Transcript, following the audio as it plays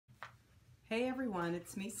Hey everyone,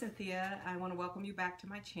 it's me, Cynthia. I want to welcome you back to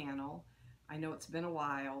my channel. I know it's been a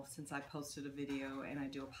while since I posted a video and I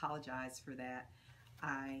do apologize for that.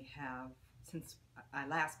 I have, since I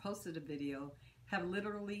last posted a video, have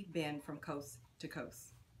literally been from coast to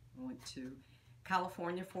coast. I went to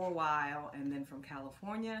California for a while, and then from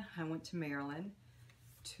California I went to Maryland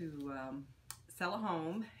to sell a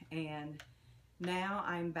home, and now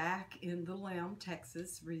I'm back in Little Elm,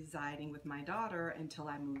 Texas, residing with my daughter until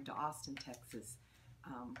I move to Austin, Texas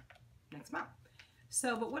next month.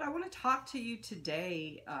 But what I want to talk to you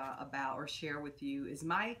today about or share with you is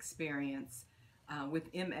my experience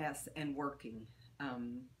with MS and working.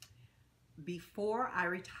 Before I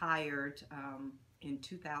retired in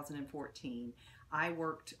 2014, I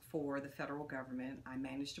worked for the federal government. I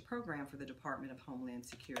managed a program for the Department of Homeland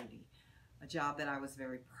Security. A job that I was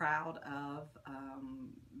very proud of,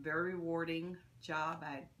 very rewarding job.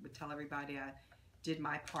 I would tell everybody I did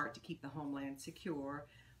my part to keep the homeland secure,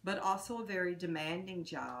 but also a very demanding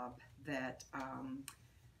job that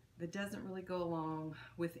that doesn't really go along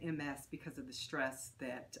with MS because of the stress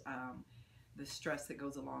that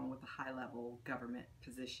goes along with a high-level government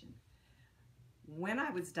position. When I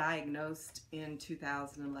was diagnosed in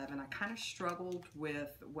 2011, I kind of struggled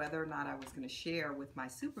with whether or not I was going to share with my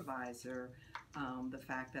supervisor the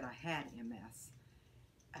fact that I had MS.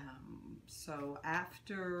 So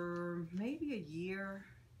after maybe a year,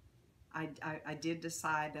 I did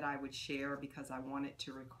decide that I would share because I wanted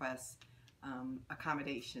to request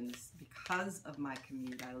accommodations because of my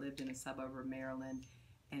commute. I lived in a suburb of Maryland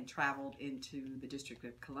and traveled into the District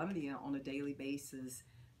of Columbia on a daily basis.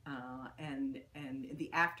 And in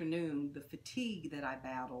the afternoon, the fatigue that I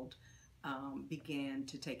battled began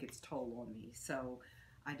to take its toll on me. So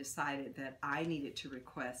I decided that I needed to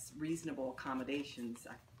request reasonable accommodations.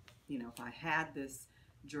 If I had this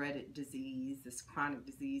dreaded disease, this chronic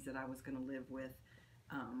disease that I was going to live with,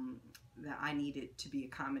 that I needed to be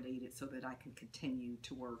accommodated so that I could continue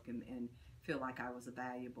to work and feel like I was a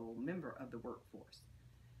valuable member of the workforce.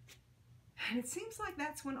 And it seems like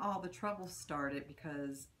that's when all the trouble started,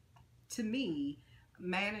 because to me,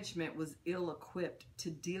 management was ill-equipped to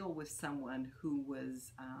deal with someone who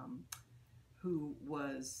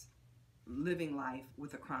was living life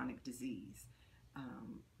with a chronic disease.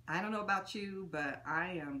 I don't know about you, but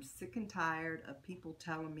I am sick and tired of people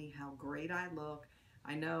telling me how great I look.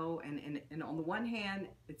 I know, and on the one hand,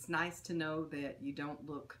 it's nice to know that you don't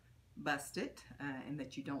look busted and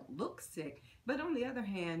that you don't look sick, but on the other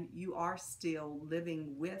hand, you are still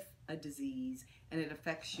living with a disease and it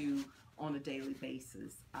affects you on a daily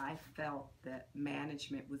basis. I felt that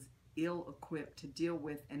management was ill-equipped to deal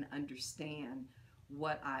with and understand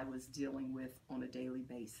what I was dealing with on a daily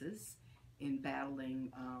basis in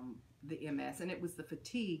battling the MS. And it was the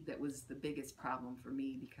fatigue that was the biggest problem for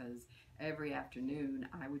me, because every afternoon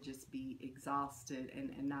I would just be exhausted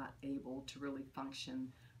and not able to really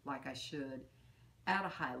function like I should at a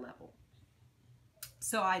high level.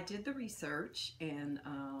 So I did the research, and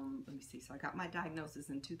let me see, so I got my diagnosis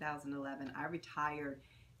in 2011. I retired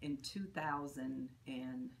in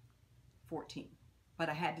 2014, but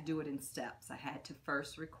I had to do it in steps. I had to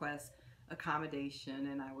first request accommodation,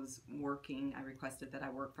 and I was working. I requested that I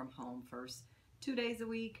work from home first 2 days a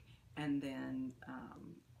week, and then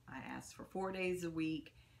I asked for 4 days a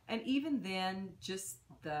week. And even then, just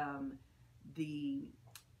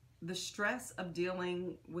the stress of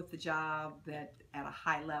dealing with the job that at a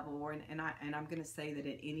high level, and I'm going to say that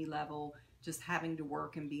at any level, just having to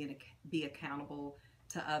work and be accountable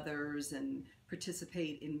to others and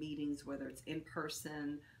participate in meetings, whether it's in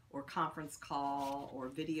person or conference call or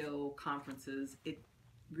video conferences, it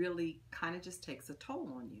really kind of just takes a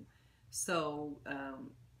toll on you. So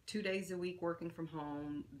 2 days a week working from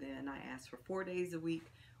home, then I asked for 4 days a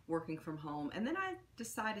week working from home, and then I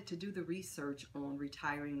decided to do the research on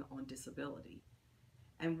retiring on disability.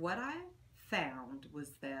 And what I found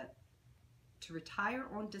was that to retire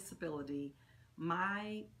on disability,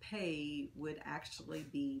 my pay would actually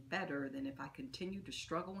be better than if I continued to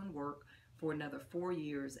struggle and work for another 4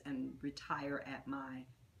 years and retire at my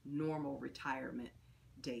normal retirement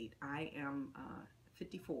date. I am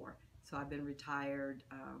 54, so I've been retired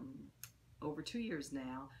over 2 years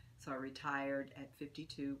now. So I retired at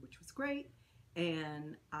 52, which was great,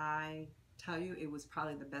 and I tell you, it was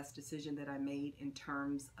probably the best decision that I made in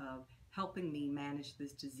terms of helping me manage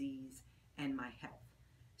this disease and my health.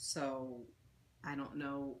 So I don't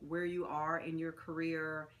know where you are in your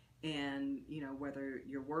career, and whether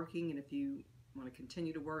you're working, and if you want to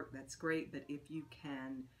continue to work, that's great. But if you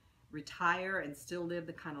can retire and still live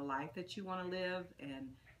the kind of life that you want to live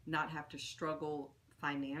and not have to struggle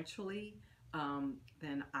financially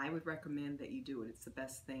then I would recommend that you do it. It's the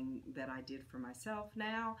best thing that I did for myself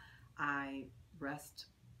now. I rest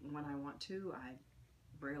when I want to. I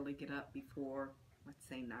rarely get up before, let's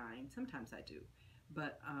say, 9. Sometimes I do.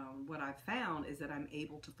 But what I've found is that I'm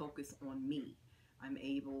able to focus on me. I'm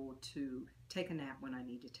able to take a nap when I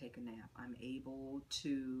need to take a nap. I'm able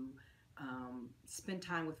to spend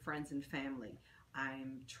time with friends and family.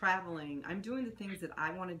 I'm traveling. I'm doing the things that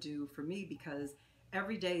I want to do for me because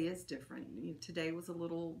every day is different. Today was a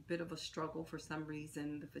little bit of a struggle for some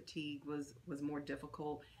reason. The fatigue was more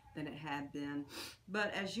difficult than it had been.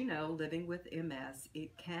 But as you know, living with MS,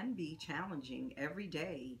 it can be challenging. Every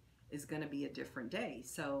day is going to be a different day.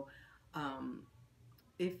 So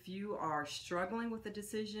if you are struggling with a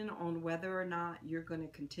decision on whether or not you're going to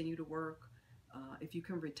continue to work, if you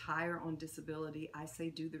can retire on disability, I say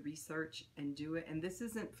do the research and do it. And this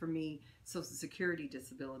isn't for me Social Security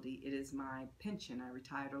disability, it is my pension. I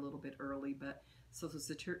retired a little bit early, but Social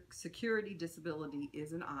Security disability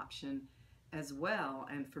is an option as well.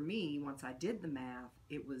 And for me, once I did the math,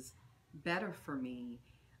 it was better for me.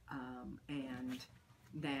 And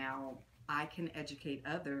now I can educate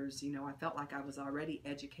others. You know, I felt like I was already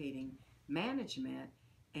educating management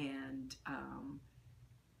and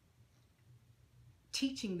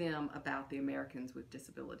teaching them about the Americans with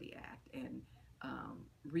Disability Act and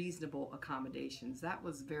reasonable accommodations. That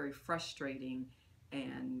was very frustrating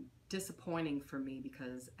and disappointing for me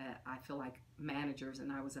because I feel like managers,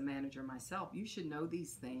 and I was a manager myself, you should know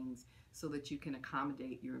these things so that you can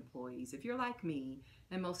accommodate your employees. If you're like me,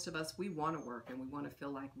 and most of us, we want to work and we want to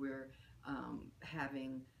feel like we're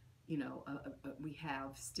having, you know, we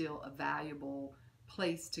have still a valuable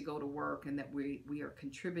place to go to work and that we are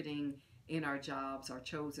contributing in our jobs, our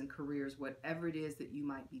chosen careers, whatever it is that you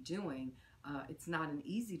might be doing. It's not an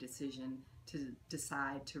easy decision to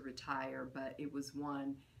decide to retire, but it was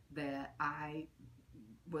one that I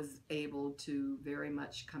was able to very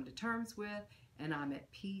much come to terms with, and I'm at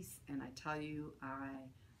peace. And I tell you, I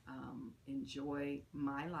enjoy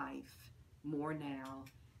my life more now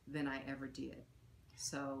than I ever did.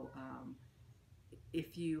 So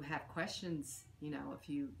if you have questions, you know, if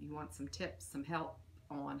you want some tips, some help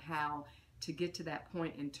on how to get to that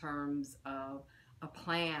point in terms of a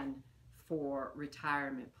plan for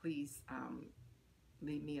retirement, please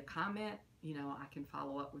leave me a comment. You know, I can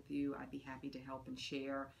follow up with you. I'd be happy to help and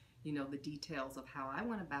share, you know, the details of how I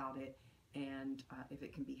went about it, and if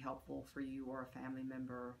it can be helpful for you or a family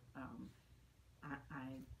member,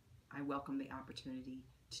 I welcome the opportunity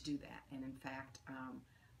to do that. And in fact,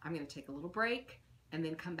 I'm going to take a little break and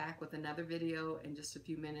then come back with another video in just a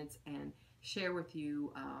few minutes and share with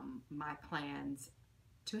you my plans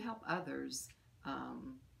to help others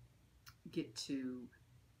get to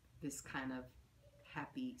this kind of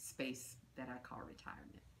happy space that I call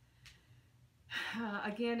retirement.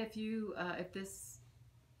 Again, if this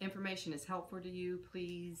information is helpful to you,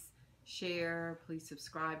 please share, please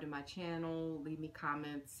subscribe to my channel, leave me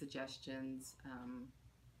comments, suggestions.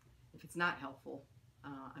 If it's not helpful,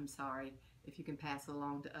 I'm sorry. If you can pass it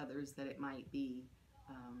along to others that it might be.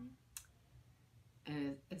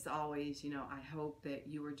 And as always, you know, I hope that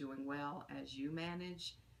you are doing well as you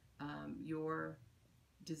manage your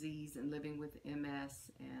disease and living with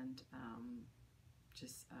MS, and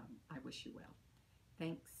I wish you well.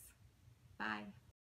 Thanks. Bye.